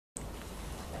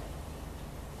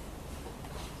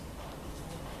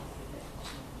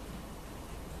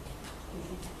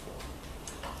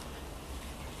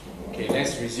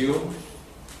resume.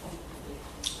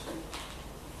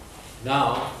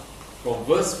 Now, from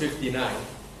verse 59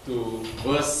 to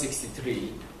verse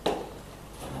 63,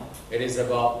 it is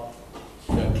about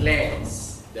the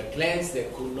clans that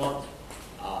could not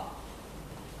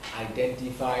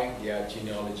identify their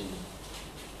genealogy.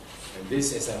 And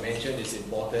this, as I mentioned, is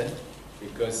important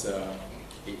because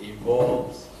it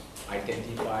involves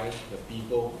identifying the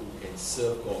people who can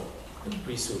serve God, the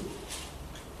priesthood.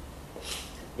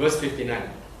 Verse 59.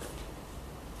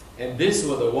 And these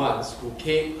were the ones who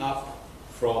came up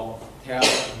from Tel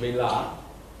Melah,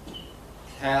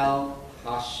 Tel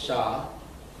Hasha,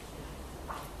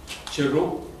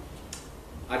 Cherub,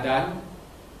 Adan,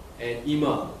 and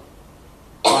Immer.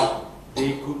 But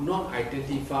they could not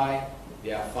identify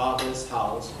their father's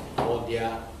house or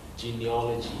their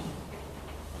genealogy.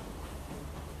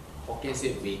 Okay,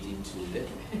 say waiting to it.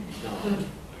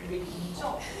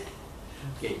 No.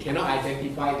 Okay, cannot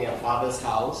identify their father's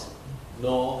house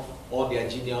nor or their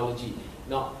genealogy.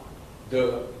 Now,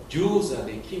 the Jews,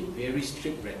 they keep very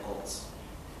strict records.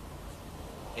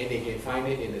 And they can find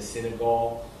it in the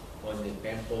synagogue or in the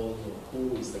temple,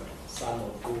 who is the son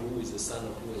of who is the son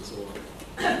of who, and so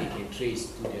on. And they can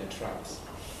trace to their tribes.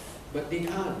 But they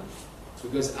can't,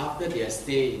 because after their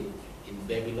stay in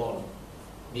Babylon,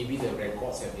 maybe the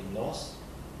records have been lost.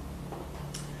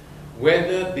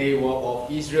 Whether they were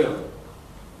of Israel,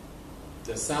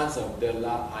 the sons of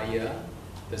Delaiah,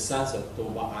 the sons of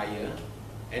Tobiah,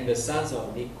 and the sons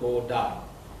of Nekoda,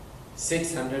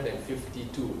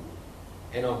 652.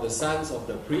 And of the sons of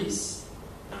the priests,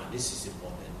 now this is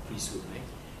important, priesthood, right?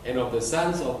 And of the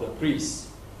sons of the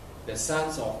priests, the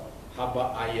sons of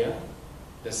Habaiah,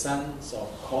 the sons of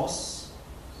Kos,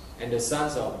 and the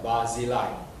sons of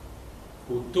Barzillai,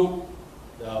 who took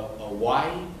a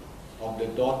wife of the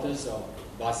daughters of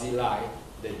Barzillai,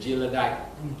 the Gileadite,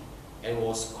 and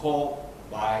was called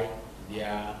by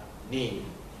their name.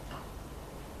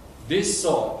 This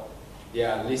saw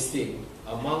their listing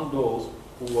among those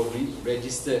who were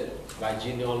registered by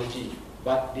genealogy,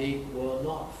 but they were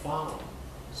not found.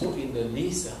 So in the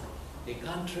list, they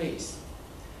can't trace.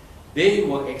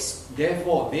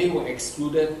 Therefore, they were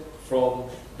excluded from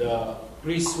the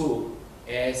priesthood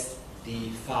as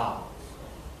defiled.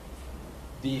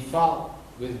 Defiled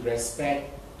with respect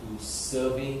to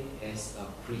serving as a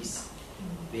priest.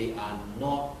 They are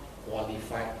not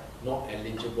qualified, not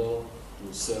eligible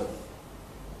to serve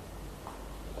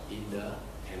in the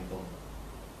temple.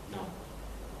 Now,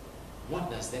 what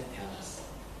does that tell us?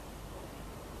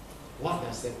 What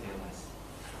does that tell us?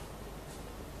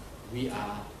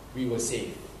 We were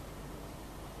saved.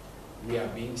 We are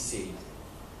being saved.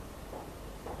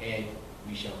 And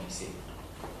we shall be saved.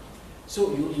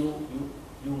 So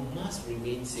you must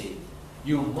remain saved.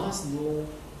 You must know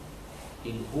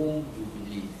in whom you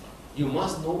believe. You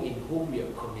must know in whom you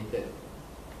are committed.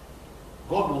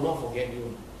 God will not forget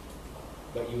you,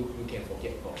 but you can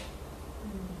forget God.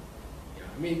 Yeah,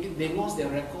 I mean, they lost their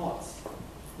records.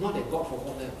 Not that God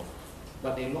forgot them,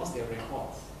 but they lost their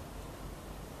records.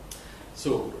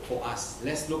 So, for us,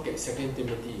 let's look at 2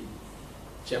 Timothy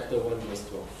chapter 1 verse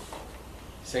 12.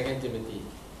 2 Timothy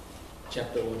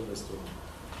chapter 1 verse 12.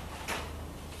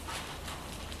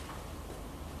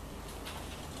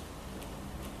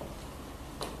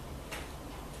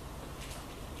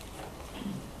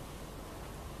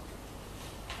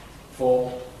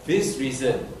 For this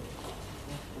reason,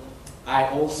 I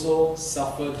also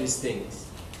suffer these things.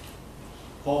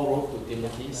 Paul wrote to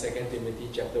Timothy, 2 Timothy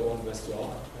chapter 1 verse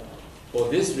 12. For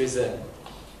this reason,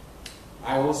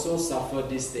 I also suffer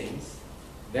these things.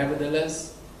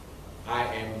 Nevertheless, I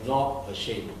am not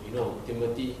ashamed. You know,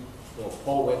 Timothy,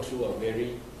 Paul went through a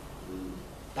very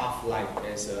tough life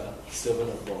as a servant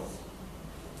of God.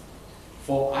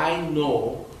 For I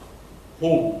know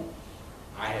whom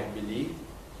I have believed,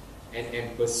 and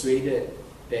am persuaded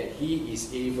that he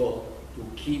is able to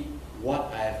keep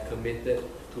what I have committed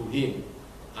to him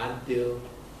until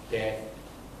that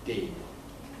day.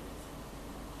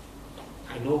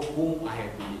 I know whom I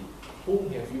have believed.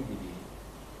 Whom have you believed?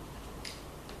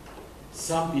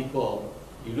 Some people,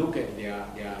 you look at their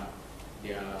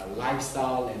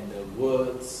lifestyle and the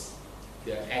words,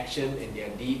 their action and their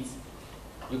deeds,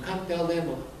 you can't tell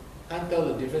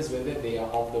the difference whether they are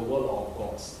of the world or of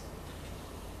God's.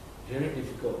 Very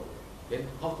difficult. Then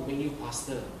how to make you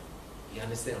pastor? You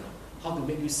understand? How to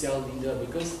make you cell leader?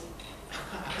 Because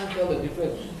I can't tell the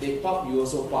difference. They pop, you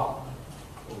also pop.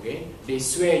 Okay? They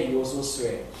swear, you also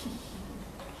swear.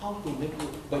 How to make you?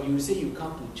 But you say you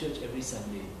come to church every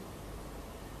Sunday.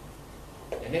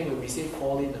 And then when we say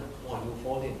fall in, you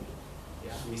fall in.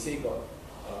 Yeah? We say got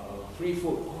free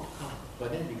food, come.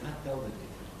 But then we can't tell the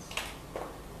difference.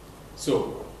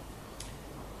 So,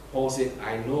 Paul said,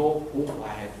 I know whom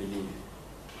I have believed,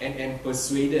 and am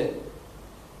persuaded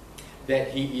that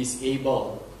he is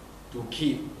able to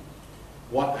keep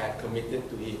what I have committed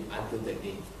to him until that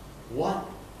day. What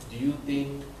do you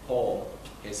think Paul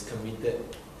has committed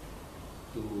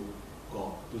to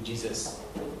God, to Jesus?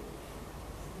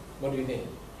 What do you think?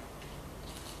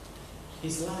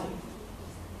 His life,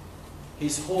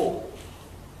 his hope,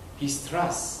 his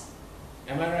trust.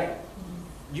 Am I right?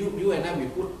 You and I, we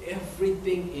put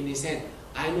everything in his hand.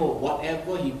 I know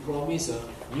whatever he promised,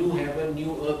 new heaven,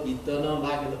 new earth, eternal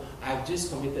life, I've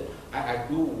just committed. I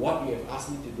do what you have asked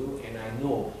me to do, and I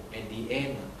know at the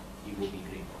end it will be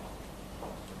great.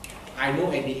 I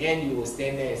know at the end you will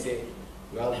stand there and say,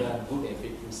 well done, good and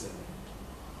faithful servant.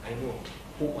 I know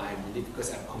whom I believe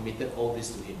because I've committed all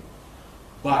this to him.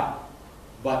 But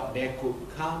there could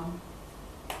come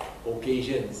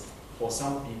occasions for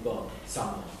some people,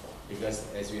 some, because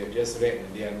as we have just read,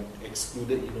 they are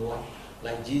excluded, you know what?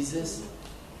 Like Jesus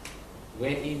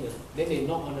went in, then they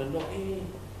knock on the door, hey,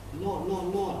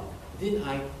 Lord, didn't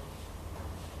I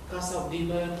cast out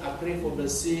demon, I pray for the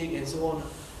sick and so on?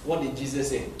 What did Jesus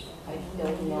say? I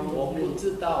don't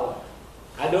know.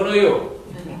 I don't know you.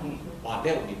 Wow,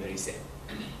 that would be very sad.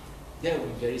 That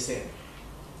would be very sad.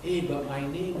 Hey, but my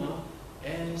name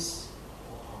is,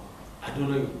 I don't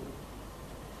know you.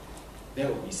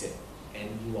 That would be sad. And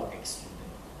you are excluded.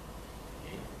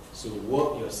 Okay? So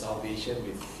work your salvation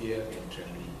with fear and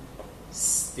trembling.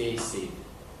 Stay safe.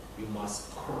 You must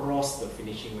cross the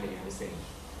finishing line, you understand?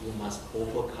 You must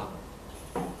overcome.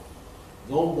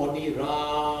 Nobody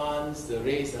runs the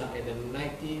race and the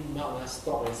 90 mark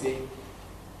stop and say,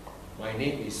 my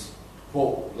name is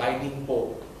Bolt, Lightning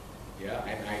Bolt. Yeah,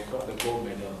 and I got the gold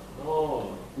medal.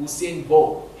 No, Usain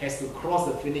Bolt has to cross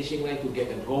the finishing line to get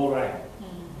the gold, right?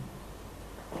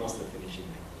 Cross the finishing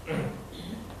line.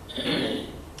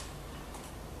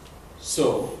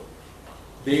 So,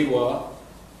 they were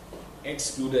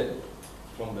excluded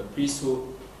from the priesthood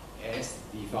as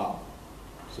defiled.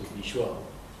 So be sure.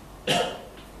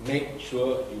 Make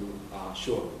sure you are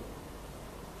sure.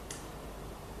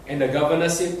 And the governor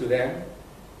said to them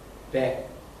that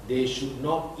they should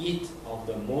not eat of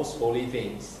the most holy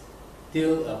things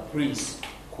till a priest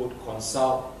could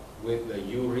consult with the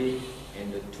Urim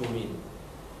and the Thummim.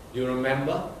 You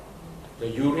remember the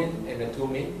Urim and the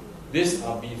Thummim? These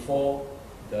are before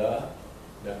the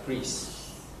priest.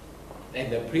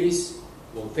 And the priest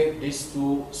will take these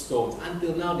two stones.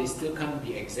 Until now, they still can't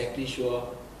be exactly sure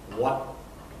what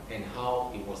and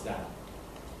how it was done.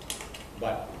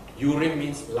 But Urim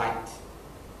means light.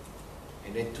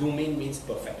 And then Thummim means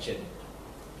perfection.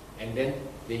 And then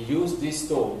they use these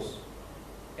stones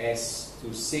as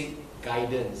to seek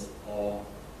guidance or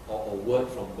a word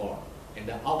from God. And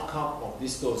the outcome of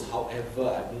these stones, however,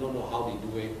 I don't know how they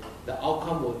do it, the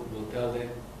outcome will tell them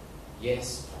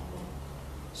yes or no.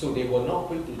 So they were not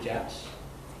quick to judge.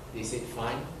 They said,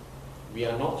 fine, we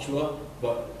are not sure,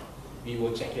 but we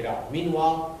will check it out.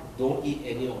 Meanwhile, don't eat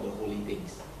any of the holy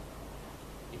things.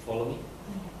 You follow me?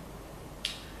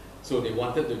 So they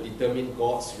wanted to determine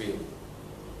God's will.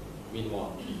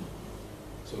 Meanwhile,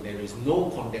 so there is no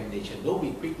condemnation. Don't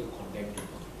be quick to condemn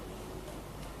people.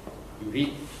 You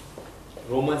read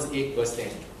Romans 8 verse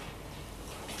 10.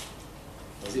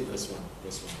 Was it verse 1?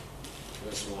 Verse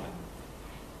 1.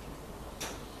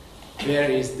 There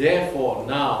is therefore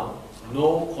now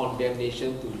no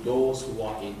condemnation to those who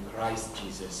are in Christ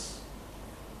Jesus,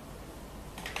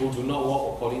 who do not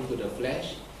walk according to the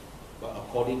flesh, but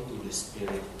according to the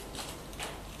Spirit.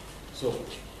 So,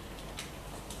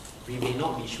 we may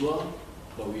not be sure,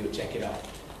 but we will check it out.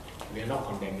 We are not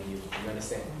condemning you. You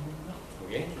understand?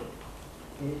 Okay?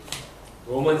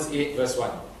 Romans 8 verse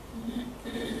 1.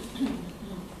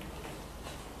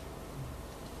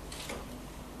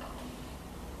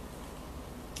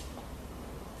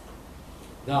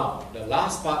 Now, the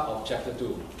last part of chapter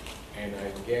 2, and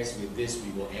I guess with this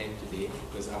we will end today,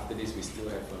 because after this we still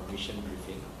have a mission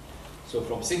briefing. So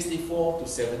from 64 to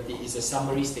 70 is a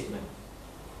summary statement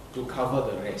to cover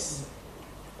the rest.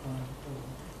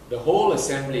 The whole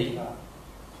assembly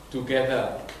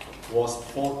together was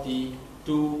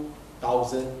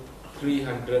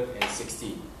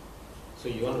 42,360. So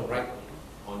you want to write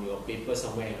on your paper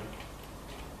somewhere,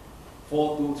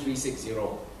 42360.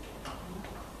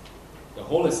 The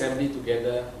whole assembly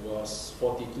together was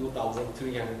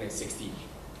 42,360.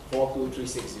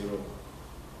 42360.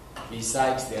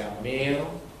 Besides their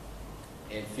male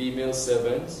and female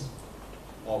servants,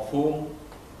 of whom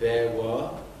there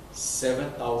were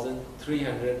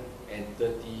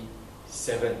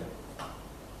 7,337.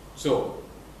 So,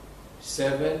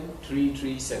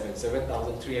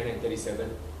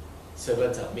 7,337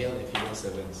 servants are male and female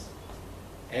servants.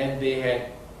 And they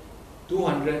had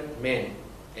 200 men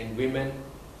and women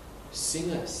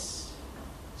singers.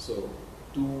 So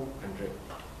 200.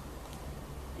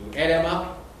 You add them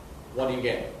up, what do you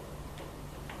get?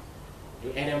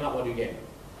 You add them up, what do you get?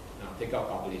 Now take out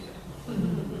calculator.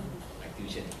 Like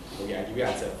tuition. Okay, I'll give you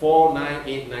answer.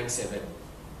 49897.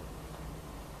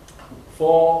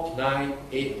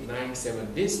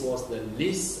 49897. This was the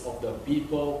list of the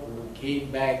people who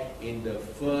came back in the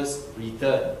first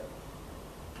return.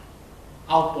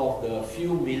 Out of the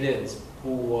few millions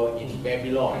who were in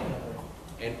Babylon,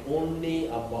 and only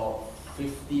about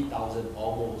 50,000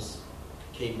 almost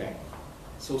came back.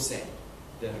 So sad.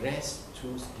 The rest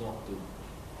choose not to.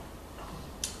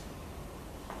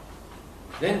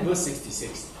 Then verse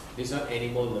 66. These are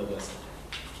animal lovers.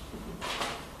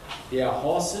 Their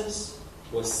horses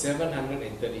were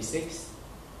 736.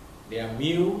 Their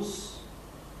mules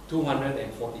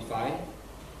 245.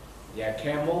 Their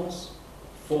camels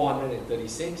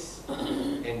 436.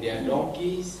 And their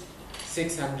donkeys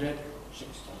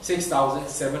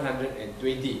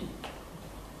 6,720.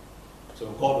 So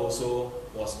God also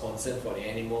was concerned for the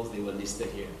animals. They were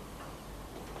listed here.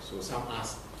 So some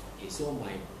ask, okay, so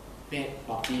my pet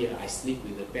puppy, I sleep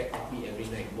with the pet puppy every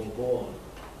night. Go on.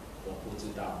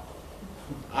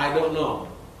 I don't know.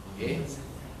 Okay?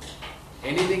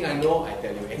 Anything I know, I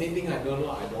tell you. Anything I don't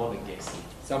know, I don't want to guess.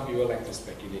 Some people like to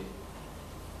speculate.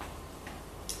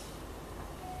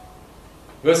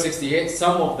 Verse 68,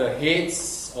 some of the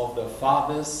heads of the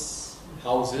fathers'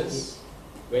 houses,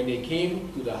 when they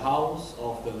came to the house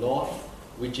of the Lord,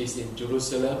 which is in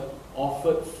Jerusalem,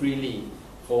 offered freely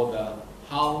for the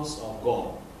house of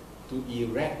God, to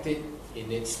erect it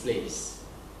in its place.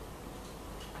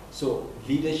 So,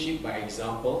 leadership by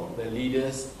example, the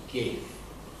leaders gave.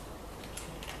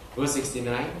 Verse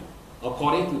 69,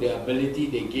 according to their ability,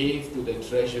 they gave to the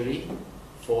treasury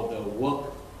for the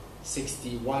work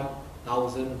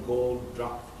 61,000 gold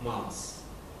drachmas,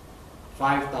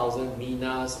 5,000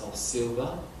 minas of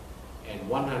silver, and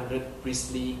 100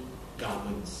 priestly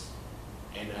garments.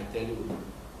 And I tell you,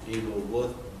 they were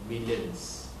worth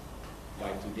millions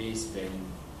by today's value.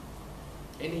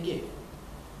 And he gave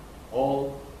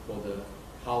all for the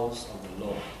house of the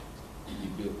Lord to be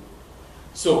built.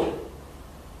 So,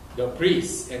 the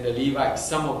priests and the Levites,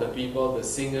 some of the people, the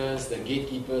singers, the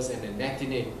gatekeepers, and the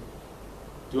Nethinim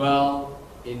dwell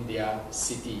in their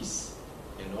cities,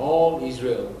 and all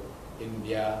Israel in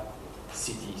their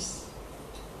cities.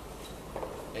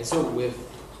 And so with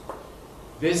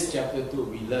this chapter 2,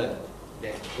 we learn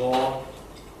that God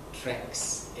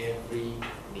tracks every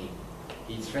name.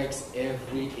 He tracks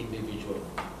every individual.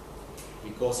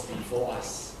 Because before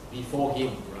us, before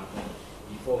Him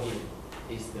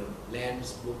is the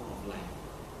Lamb's Book of Life.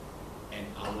 And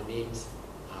our names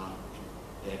are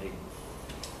therein.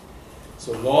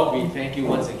 So Lord, we thank you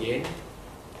once again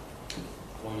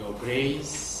for your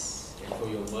grace and for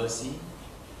your mercy,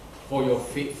 for your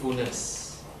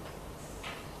faithfulness,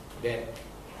 that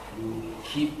you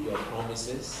keep your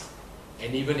promises.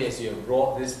 And even as you have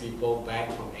brought these people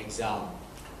back from exile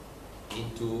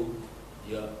into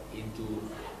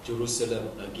Jerusalem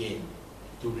again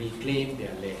to reclaim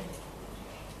their land.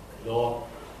 Lord,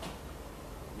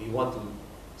 we want to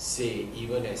say,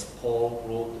 even as Paul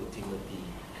wrote to Timothy,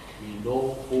 we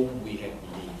know whom we have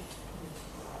believed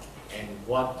and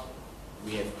what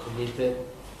we have committed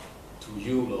to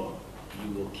you, Lord.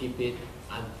 You will keep it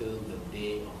until the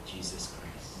day of Jesus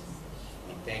Christ.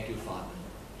 We thank you, Father,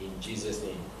 in Jesus'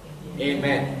 name.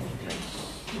 Amen.